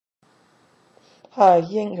Hi,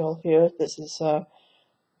 Yingle here.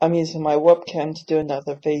 I'm using my webcam to do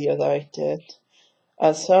another video that I did.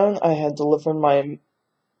 As shown, I had delivered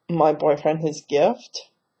my boyfriend his gift,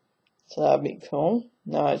 so that'd be cool.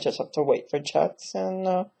 Now I just have to wait for checks, and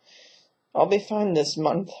I'll be fine this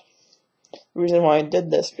month. The reason why I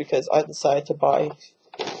did this because I decided to buy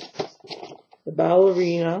the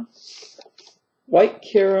ballerina, white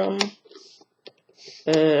Kyrum,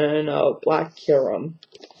 and black Kyrum.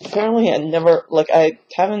 Apparently, the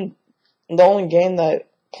only game that I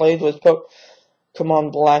played was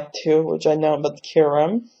Pokemon Black 2, which I know about the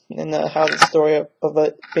Kyrum, and how the story of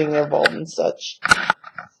it being involved and such.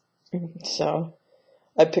 So,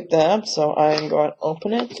 I picked that up, so I'm going to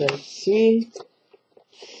open it to see.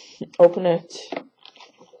 Open it.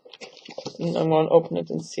 And I'm going to open it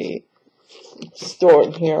and see. It's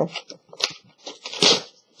stored here.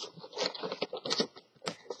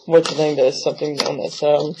 Which I think there's something known as,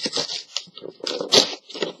 a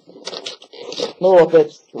little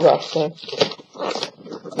bit rough. So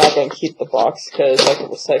I'm not going to keep the box because I can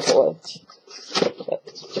recycle it. But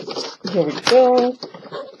here we go.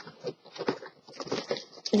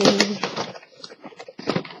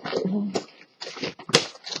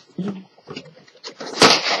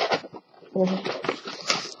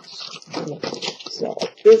 So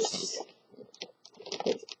this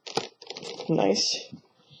is nice.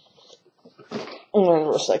 I'm going to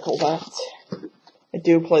recycle that. I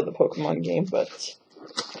do play the Pokemon game, but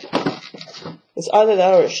it's either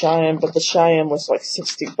that or Cheyenne, but the Cheyenne was like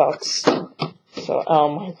 $60. So,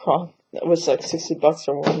 my god, it was like $60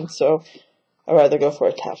 for one, so I'd rather go for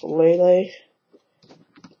a Taffalele.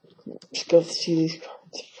 Let's go see these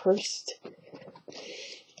cards first.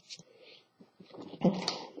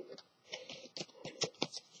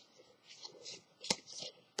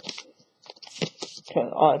 Kind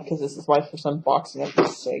of odd because this is my first unboxing of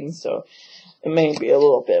this thing, so it may be a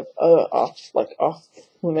little bit off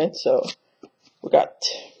limit. So we got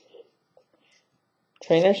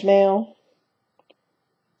Trainer's Mail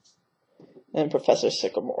and Professor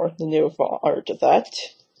Sycamore, the new art of that.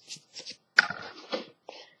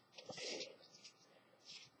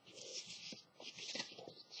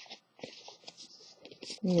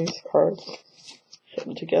 And these cards put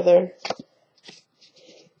them together.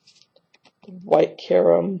 White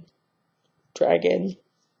Kyrum Dragon,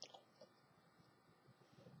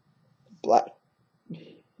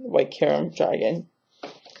 White Kyrum Dragon,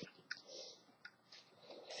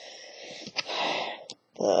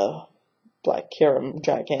 the Black Kyrum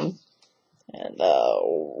Dragon, and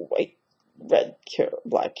Black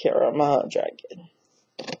Kyrum Dragon.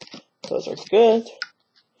 Those are good.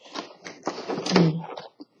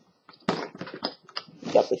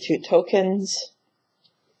 Got the two tokens.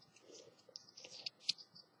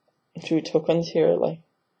 Two tokens here, like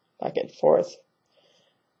back and forth.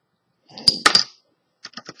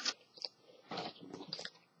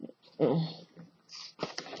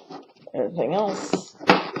 Everything else.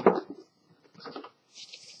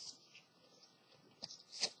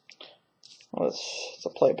 Well, it's a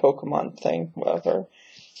play Pokemon thing, whatever.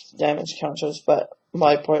 Damage counters, but I'm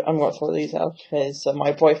going to throw these out because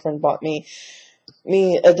my boyfriend bought me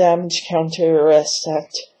a damage counter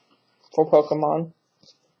set for Pokemon.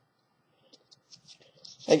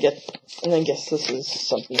 I guess this is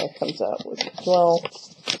something that comes out with as well.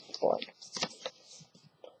 But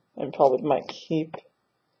I probably might keep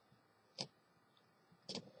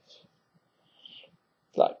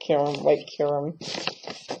Black Kyrum, White Kyrum.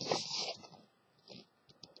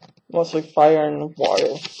 Mostly fire and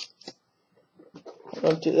water. I'm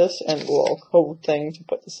going to do this and a little code thing to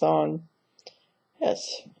put this on.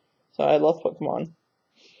 Yes. So I love Pokemon.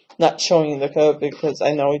 Not showing you the code because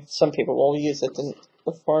I know some people will use it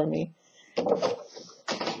before me.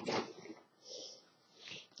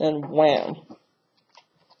 And wham.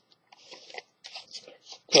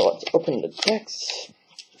 So let's open the decks.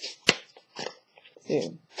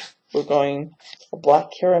 See, we're going a Black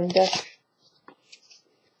Kyrum deck.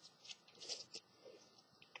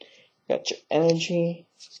 Got your energy.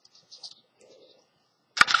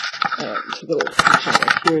 And a little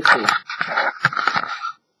right here too.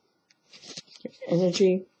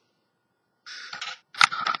 Energy.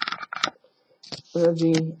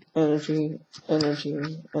 Energy, energy, energy,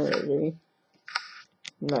 energy.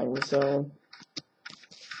 Magnezone.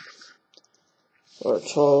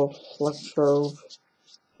 Electro,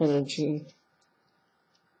 energy.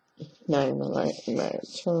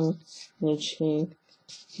 Magnetone, energy.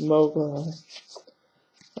 Mogul.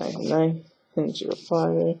 99, energy of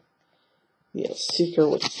fire. Yes, Seeker,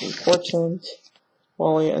 which is important.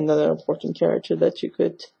 Wally, another important character that you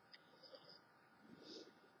could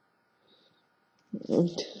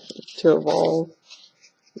to evolve.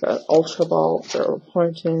 We got Ultra Ball, Zero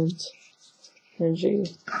Pointed, Energy,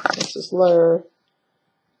 Professor Lair,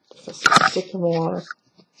 Professor Sycamore,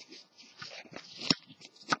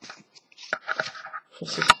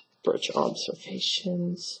 Professor Birch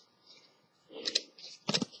Observations,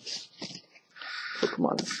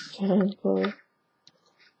 Pokemon Fan Club.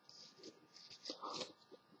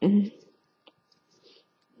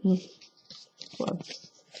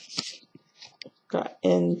 Got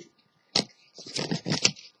in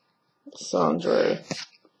Sandra,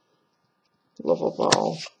 Level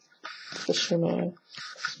Ball, Fisherman,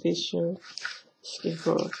 Speaker,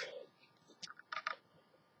 Skateboard,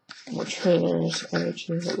 more trainers,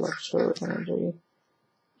 energy, electro, energy,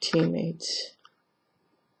 teammates.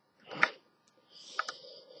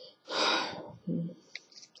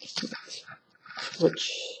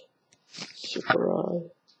 Switch, Super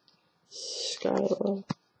Rod, Skyla,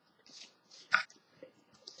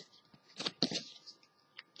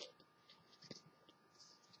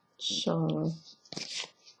 Shauna,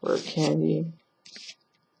 Rare Candy,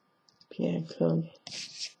 Bianca,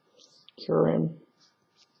 Kyrum,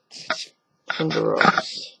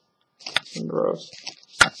 Thunderos,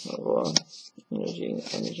 Nova, Energy,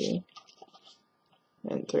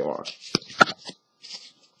 and 3 more.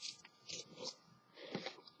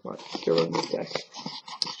 Let's go in the deck.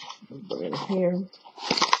 Put it in here.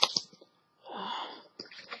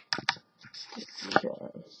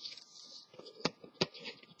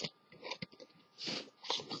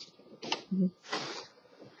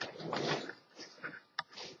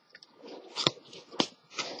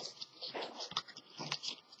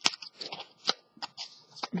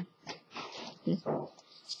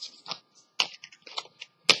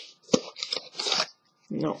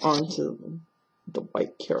 Now on to the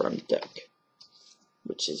white Kyrum deck,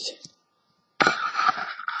 which is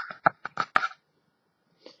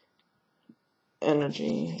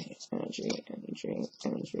energy,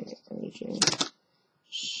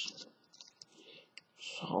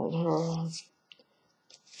 Solder,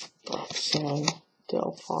 Roxanne,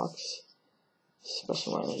 Delphox,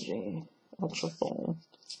 Special Energy, Ultra Ball,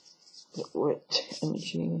 Wit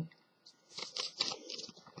Energy,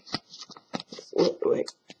 Wit.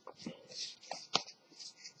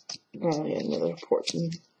 Only another portion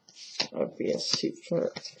of BSC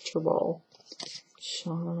for Ultra Ball,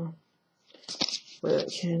 Shauna, Rare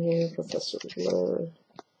Candy, Professor Lair,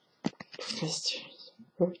 Professor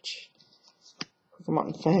Birch,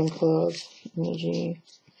 Pokemon Fan Club, Energy,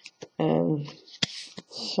 and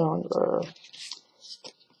Sandra.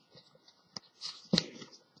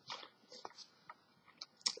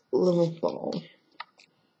 Little Ball.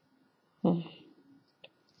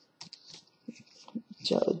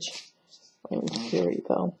 Judge. I'm Fury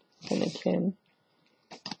though. Anakin.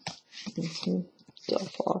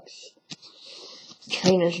 Delphox.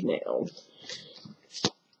 Trainer's Mail.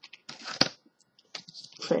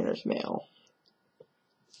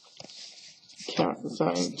 Count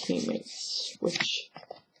Design Teammates. Switch.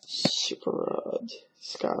 Super Rod.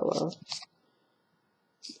 Skyla.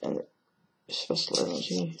 And Special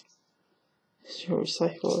Energy.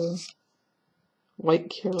 Recycler. White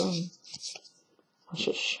Kyrum.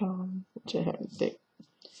 Sean, which I haven't think.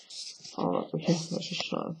 Oh, we have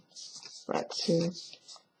Sean. Ratsu.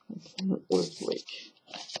 Wood Lake.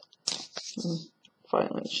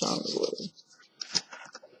 Finally, Sean Wood.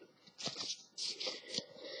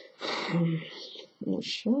 You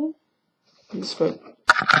sure? This way.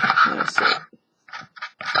 That's it.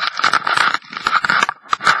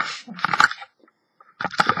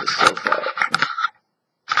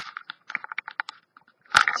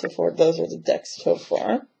 So far, those are the decks so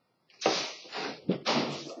far.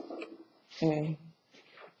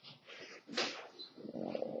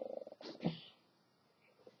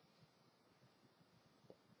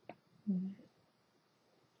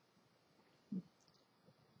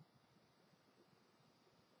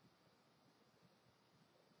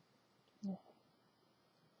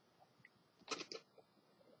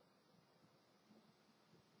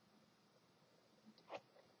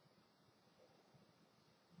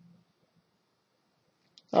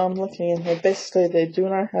 I'm looking in here. Basically, they do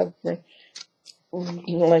not have like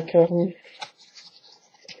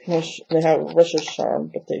they have Russia's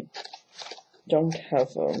Charm, but they don't have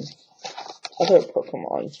other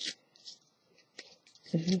Pokemon.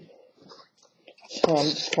 So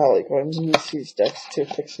I'm probably going to use these decks to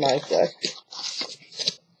fix my deck.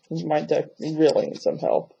 My deck really needs some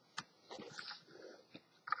help.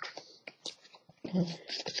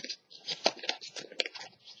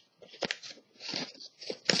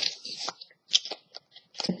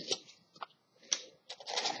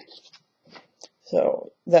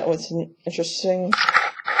 So that was an interesting,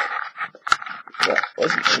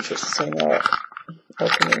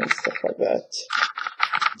 opening and stuff like that.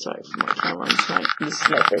 Sorry for my camera. This is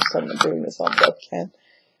my first time doing this on webcam.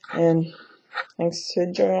 And thanks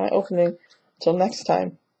for joining my opening. Until next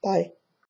time, bye.